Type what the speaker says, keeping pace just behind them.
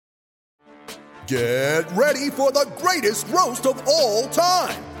Get ready for the greatest roast of all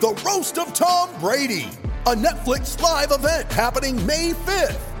time, the Roast of Tom Brady, a Netflix live event happening May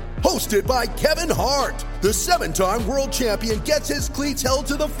 5th. Hosted by Kevin Hart, the 7-time world champion gets his cleats held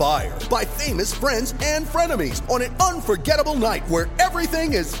to the fire by famous friends and frenemies on an unforgettable night where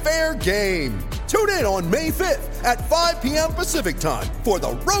everything is fair game. Tune in on May 5th at 5 p.m. Pacific time for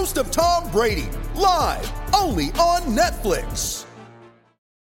the Roast of Tom Brady, live only on Netflix.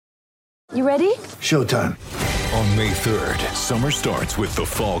 You ready? Showtime. On May 3rd, summer starts with The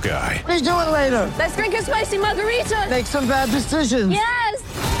Fall Guy. What are you doing later? Let's drink a spicy margarita. Make some bad decisions. Yes!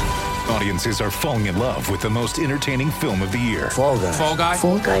 Audiences are falling in love with the most entertaining film of the year. Fall Guy. Fall Guy?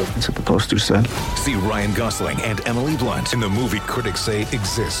 Fall guy. That's what the poster said. See Ryan Gosling and Emily Blunt in the movie critics say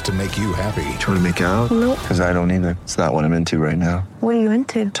exists to make you happy. Trying to make it out? Nope. Because I don't either. It's not what I'm into right now. What are you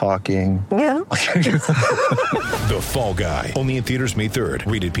into? Talking. Yeah. The Fall Guy. Only in theaters May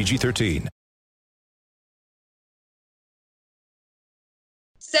 3rd. Rated PG-13.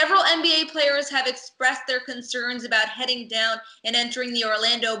 Several NBA players have expressed their concerns about heading down and entering the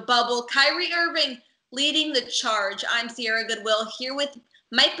Orlando bubble. Kyrie Irving leading the charge. I'm Sierra Goodwill here with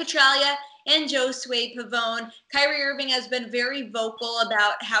Mike Petraglia and Josue Pavone. Kyrie Irving has been very vocal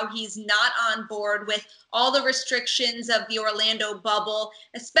about how he's not on board with all the restrictions of the Orlando bubble,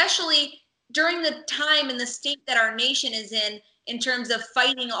 especially during the time and the state that our nation is in terms of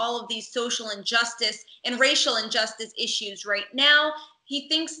fighting all of these social injustice and racial injustice issues right now. He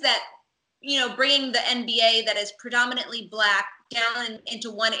thinks that, bringing the NBA that is predominantly black down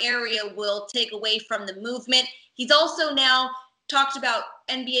into one area will take away from the movement. He's also now talked about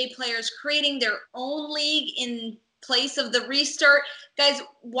NBA players creating their own league in place of the restart. Guys,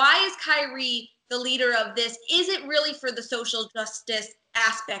 why is Kyrie the leader of this? Is it really for the social justice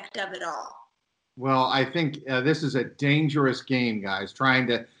aspect of it all? Well, I think this is a dangerous game, guys, trying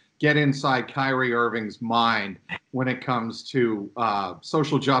to get inside Kyrie Irving's mind when it comes to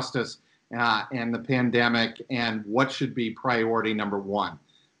social justice and the pandemic and what should be priority number one.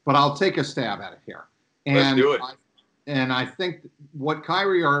 But I'll take a stab at it here. Let's do it. I think what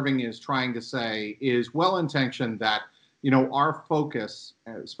Kyrie Irving is trying to say is well-intentioned, that, our focus,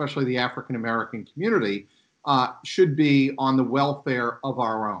 especially the African-American community, should be on the welfare of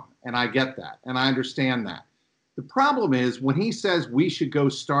our own. And I get that, and I understand that. The problem is when he says we should go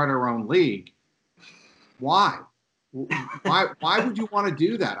start our own league, why? Why would you want to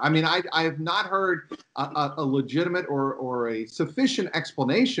do that? I mean, I have not heard a legitimate or a sufficient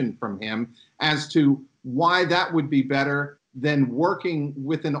explanation from him as to why that would be better than working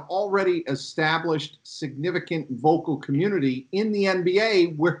with an already established significant vocal community in the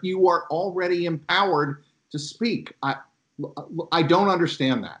NBA where you are already empowered to speak. I don't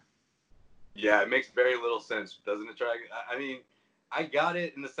understand that. Yeah, it makes very little sense, doesn't it, Trag? I mean, I got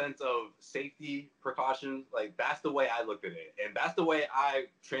it in the sense of safety precautions. Like, that's the way I looked at it. And that's the way I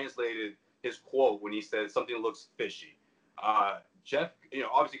translated his quote when he said something looks fishy. Jeff,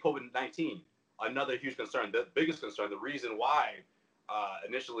 obviously COVID-19, another huge concern. The biggest concern, the reason why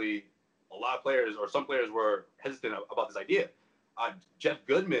initially a lot of players or some players were hesitant about this idea. Jeff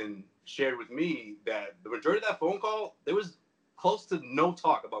Goodman shared with me that the majority of that phone call, there was close to no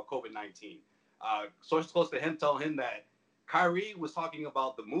talk about COVID-19. Sources close to him tell him that Kyrie was talking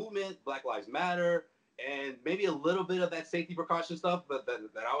about the movement, Black Lives Matter, and maybe a little bit of that safety precaution stuff that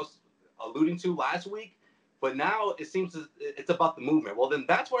I was alluding to last week. But now it seems it's about the movement. Well, then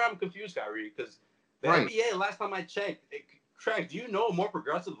that's where I'm confused, Kyrie, because the NBA, last time I checked, Craig, do you know a more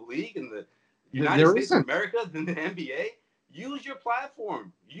progressive league in the United States of America than the NBA? Use your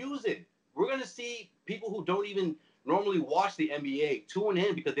platform. Use it. We're going to see people who don't even normally watch the NBA tune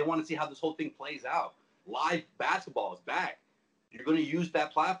in because they want to see how this whole thing plays out. Live basketball is back. You're going to use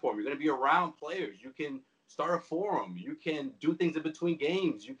that platform. You're going to be around players. You can start a forum. You can do things in between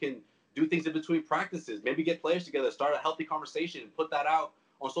games. You can do things in between practices. Maybe get players together, start a healthy conversation, and put that out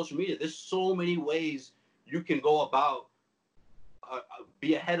on social media. There's so many ways you can go about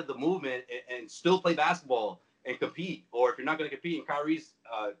be ahead of the movement and still play basketball and compete. Or if you're not going to compete, in Kyrie's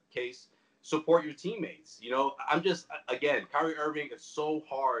case, support your teammates. I'm just, again, Kyrie Irving, it's so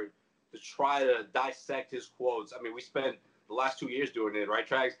hard to try to dissect his quotes. I mean, we spent the last 2 years doing it, right,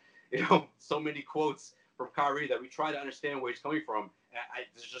 Trags? So many quotes from Kyrie that we try to understand where he's coming from. And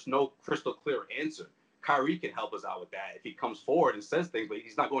there's just no crystal clear answer. Kyrie can help us out with that if he comes forward and says things, but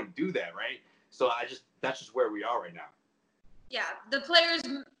he's not going to do that, right? So that's just where we are right now. Yeah, the players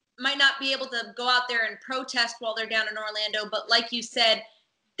might not be able to go out there and protest while they're down in Orlando, but like you said,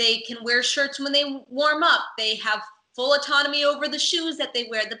 they can wear shirts when they warm up. They have full autonomy over the shoes that they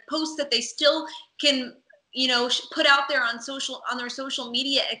wear, the posts that they still can put out there on their social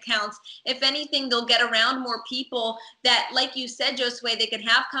media accounts. If anything, they'll get around more people that, like you said, Josue, they can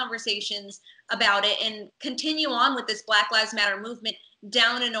have conversations about it and continue on with this Black Lives Matter movement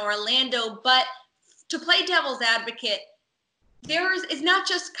down in Orlando. But to play devil's advocate, it's not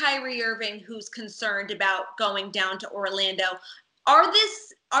just Kyrie Irving who's concerned about going down to Orlando. Are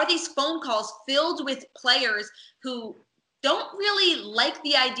these phone calls filled with players who don't really like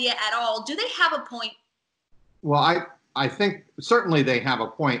the idea at all? Do they have a point? Well, I think certainly they have a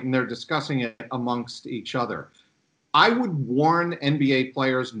point, and they're discussing it amongst each other. I would warn NBA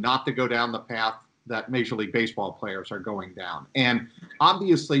players not to go down the path that Major League Baseball players are going down. And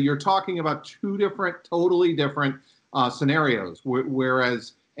obviously, you're talking about two totally different scenarios,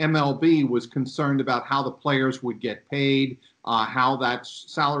 whereas MLB was concerned about how the players would get paid, how that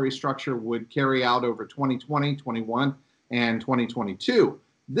salary structure would carry out over 2020, 21, and 2022.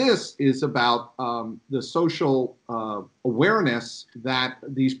 This is about the social awareness that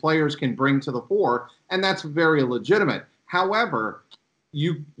these players can bring to the fore, and that's very legitimate. However,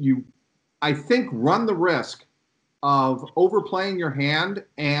 you I think, run the risk of overplaying your hand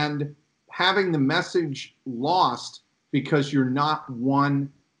and having the message lost because you're not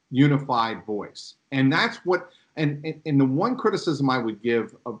one unified voice. And that's what, and the one criticism I would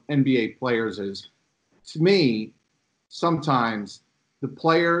give of NBA players is, to me, sometimes the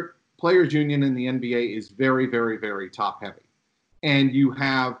players union in the NBA is very, very, very top heavy. And you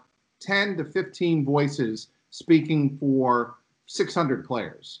have 10 to 15 voices speaking for 600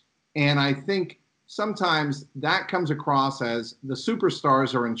 players. And I think sometimes that comes across as the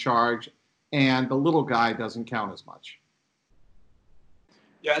superstars are in charge and the little guy doesn't count as much.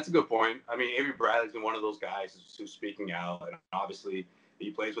 Yeah, that's a good point. I mean, Avery Bradley's been one of those guys who's speaking out. And obviously, he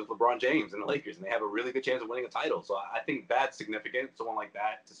plays with LeBron James and the Lakers, and they have a really good chance of winning a title. So I think that's significant, someone like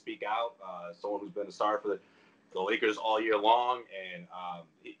that to speak out, someone who's been a star for the Lakers all year long. And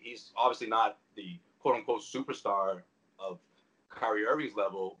he's obviously not the quote-unquote superstar of Kyrie Irving's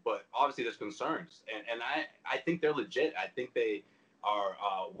level, but obviously there's concerns. And I think they're legit. I think they are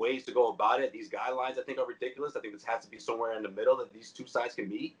ways to go about it. These guidelines, I think, are ridiculous. I think this has to be somewhere in the middle that these two sides can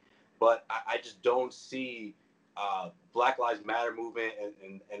meet. But I just don't see Black Lives Matter movement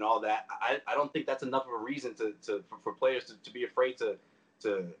and all that. I don't think that's enough of a reason for players to be afraid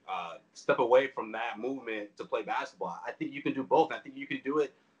to step away from that movement to play basketball. I think you can do both. I think you can do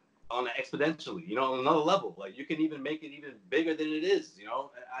it on an exponentially, on another level. Like, you can even make it even bigger than it is,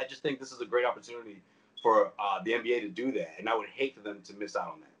 I just think this is a great opportunity for the NBA to do that, and I would hate for them to miss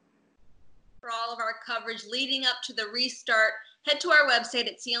out on that. For all of our coverage leading up to the restart, head to our website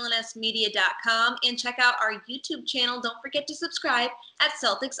at clnsmedia.com and check out our YouTube channel. Don't forget to subscribe at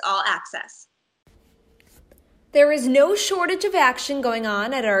Celtics All Access. There is no shortage of action going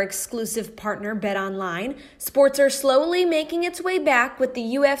on at our exclusive partner, BetOnline. Sports are slowly making its way back with the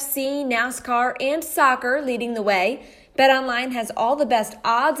UFC, NASCAR, and soccer leading the way. BetOnline has all the best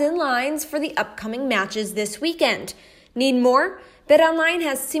odds and lines for the upcoming matches this weekend. Need more? BetOnline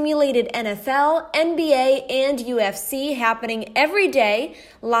has simulated NFL, NBA, and UFC happening every day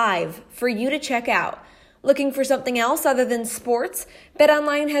live for you to check out. Looking for something else other than sports?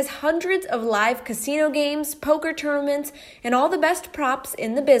 BetOnline has hundreds of live casino games, poker tournaments, and all the best props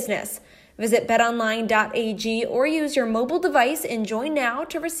in the business. Visit betonline.ag or use your mobile device and join now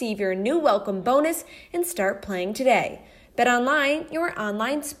to receive your new welcome bonus and start playing today. BetOnline, your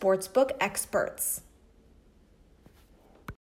online sportsbook experts.